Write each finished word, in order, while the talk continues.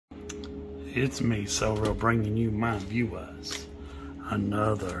It's me, Sotoba, bringing you, my viewers,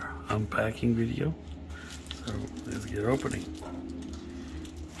 another unpacking video. So let's get opening.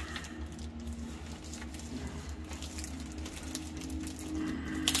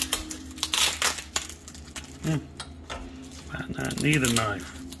 Might not need a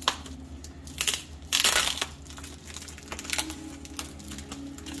knife.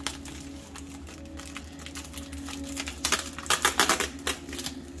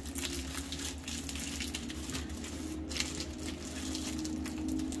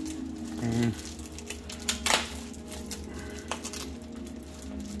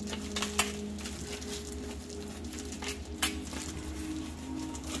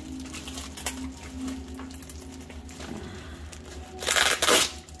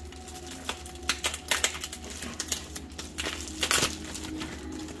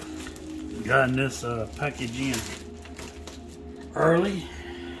 Gotten this package in early.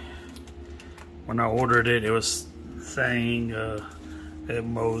 When I ordered it, it was saying at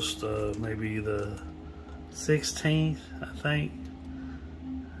most maybe the 16th, I think,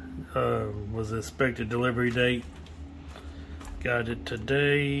 was the expected delivery date. Got it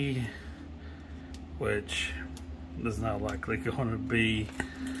today, which is not likely going to be.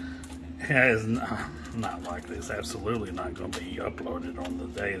 Is not likely. It's absolutely not going to be uploaded on the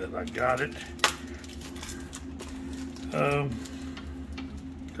day that I got it.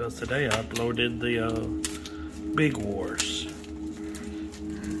 Because today I uploaded the Big Wars.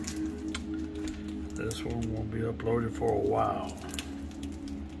 This one won't be uploaded for a while.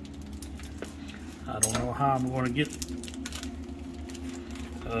 I don't know how I'm going to get.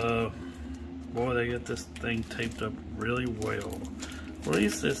 Boy, they get this thing taped up really well. At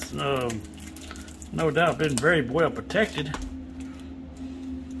least it's no doubt been very well protected.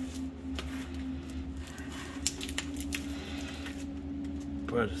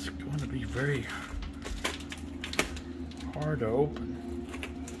 But it's going to be very hard to open.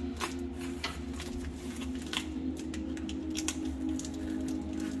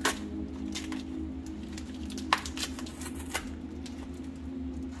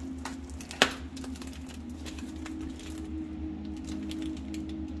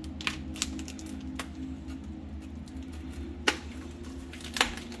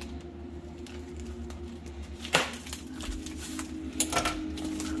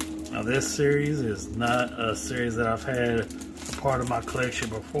 Now this series is not a series that I've had a part of my collection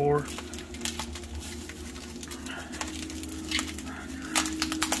before.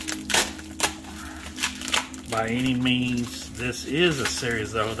 By any means, this is a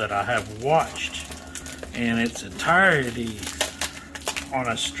series though that I have watched in its entirety on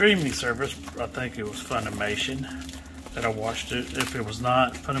a streaming service. I think it was Funimation that I watched it. If it was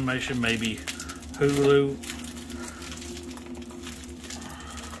not Funimation, maybe Hulu.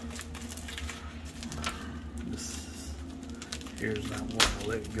 Here's not want to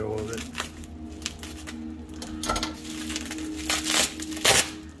let go of it.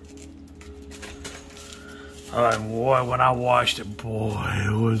 And boy, when I watched it, boy,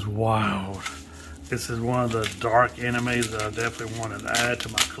 it was wild. This is one of the dark animes that I definitely wanted to add to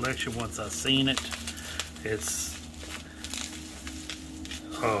my collection once I seen it. It's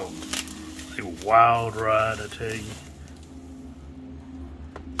a wild ride, I tell you.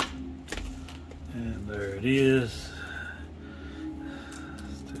 And there it is.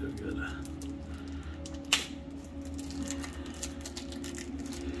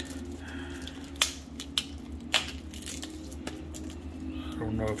 I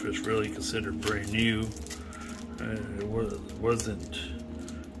don't know if it's really considered brand new. It wasn't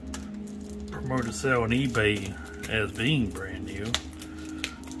promoted sale on eBay as being brand new,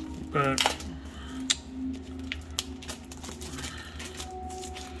 but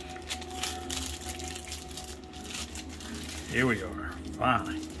here we are,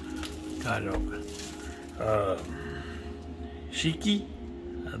 finally got it open. Shiki,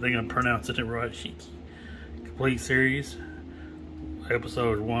 I think I'm pronouncing it right, Shiki. Complete series.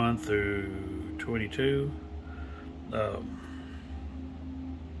 Episodes 1 through 22.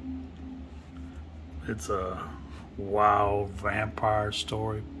 It's a wild vampire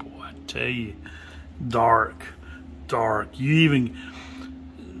story. Boy, I tell you, dark.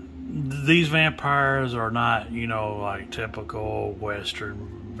 These vampires are not, you know, like typical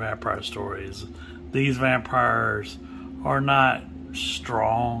Western vampire stories. These vampires are not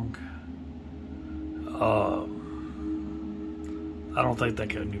strong. I don't think they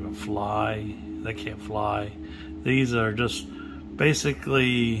can even fly. They can't fly. These are just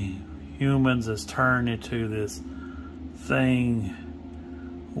basically humans that's turned into this thing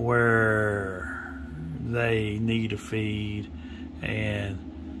where they need to feed, and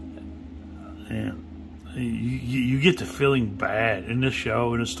and you get the feeling bad in this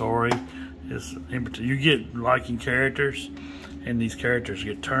show, in the story. You get liking characters, and these characters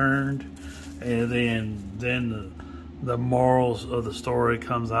get turned, and then the morals of the story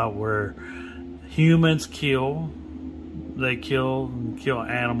comes out where humans kill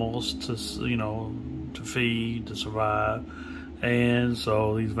animals to, you know, to feed, to survive, and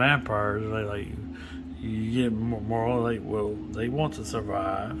so these vampires, you get more like, well, they want to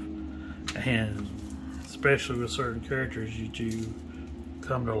survive, and especially with certain characters you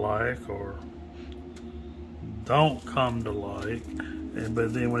come to like or don't come to like,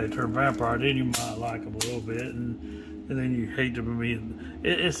 but then when they turn vampire, then you might like them a little bit, and then you hate them.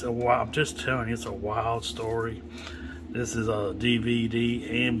 It's a wild, I'm just telling you, it's a wild story. This is a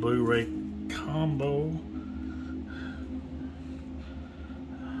DVD and Blu-ray combo.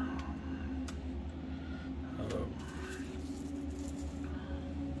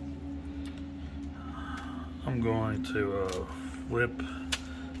 I'm going to flip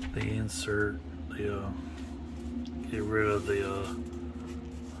the insert, get rid of the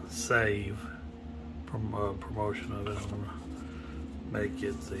save from promotion of it. I'm going to make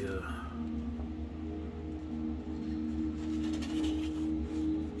it the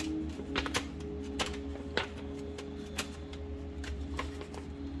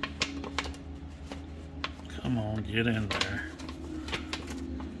come on, get in there.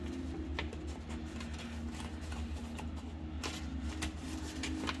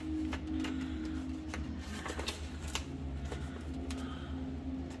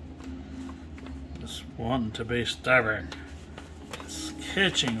 Wanting to be stubborn. It's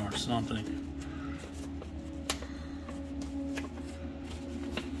catching or something.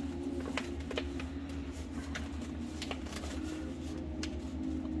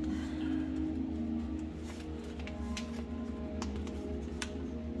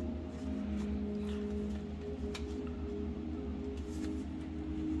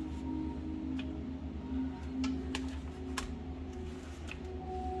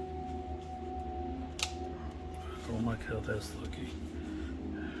 I don't like how that's looking.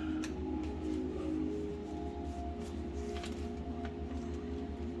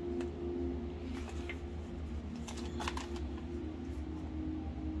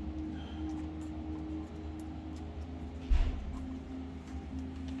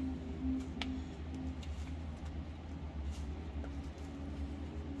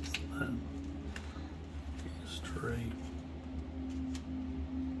 Straight.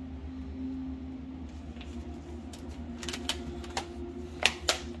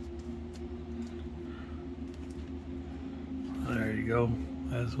 There you go.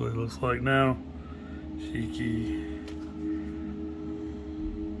 That's what it looks like now. Shiki.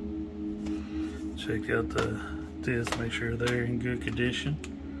 Check out the disc, make sure they're in good condition.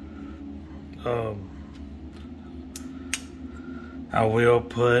 I will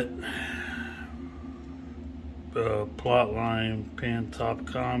put plot line, pin top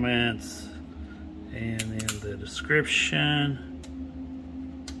comments, and in the description.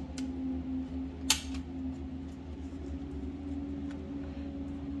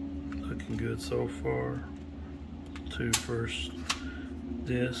 Looking good so far. Two first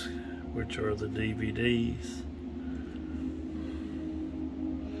discs, which are the DVDs.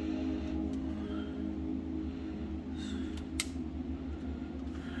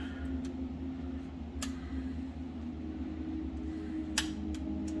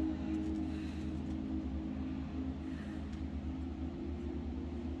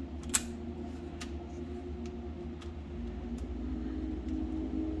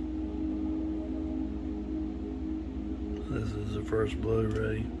 This is the first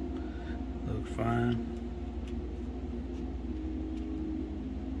Blu-ray. Looks fine.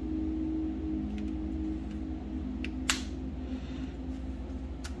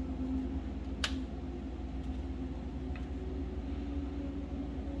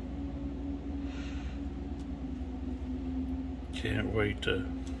 Can't wait to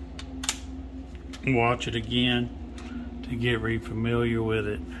watch it again to get re-familiar with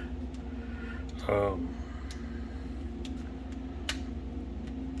it.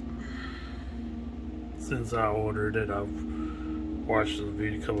 Since I ordered it, I've watched a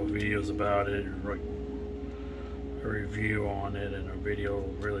couple of videos about it, a review on it, and a video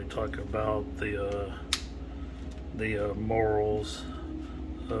really talking about the morals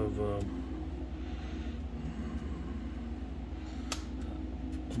of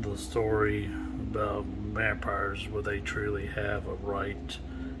the story about vampires, where they truly have a right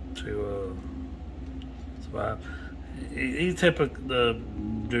to survive. He typically, the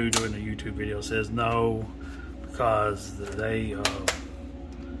dude doing the YouTube video says no, because they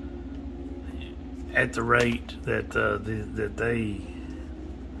at the rate that that they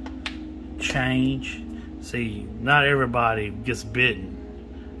change. See, not everybody gets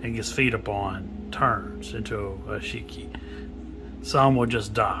bitten and gets feed upon turns into a Shiki. Some will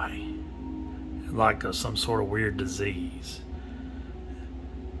just die, like some sort of weird disease.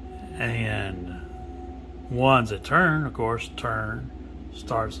 And ones that turn, of course,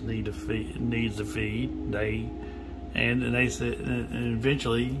 needs to feed. They said, and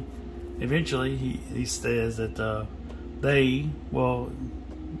eventually he says that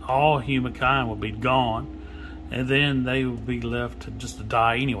all humankind will be gone, and then they will be left to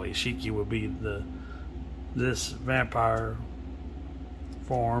die anyway. Shiki will be this vampire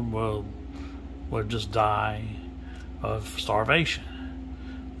form will just die of starvation.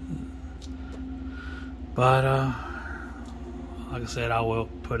 But like I said, I will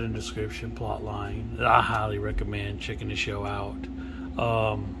put in the description plot line. I highly recommend checking the show out.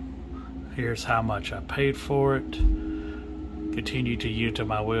 Here's how much I paid for it. Continue to use to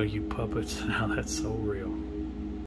my will, you puppets. Now that's so real.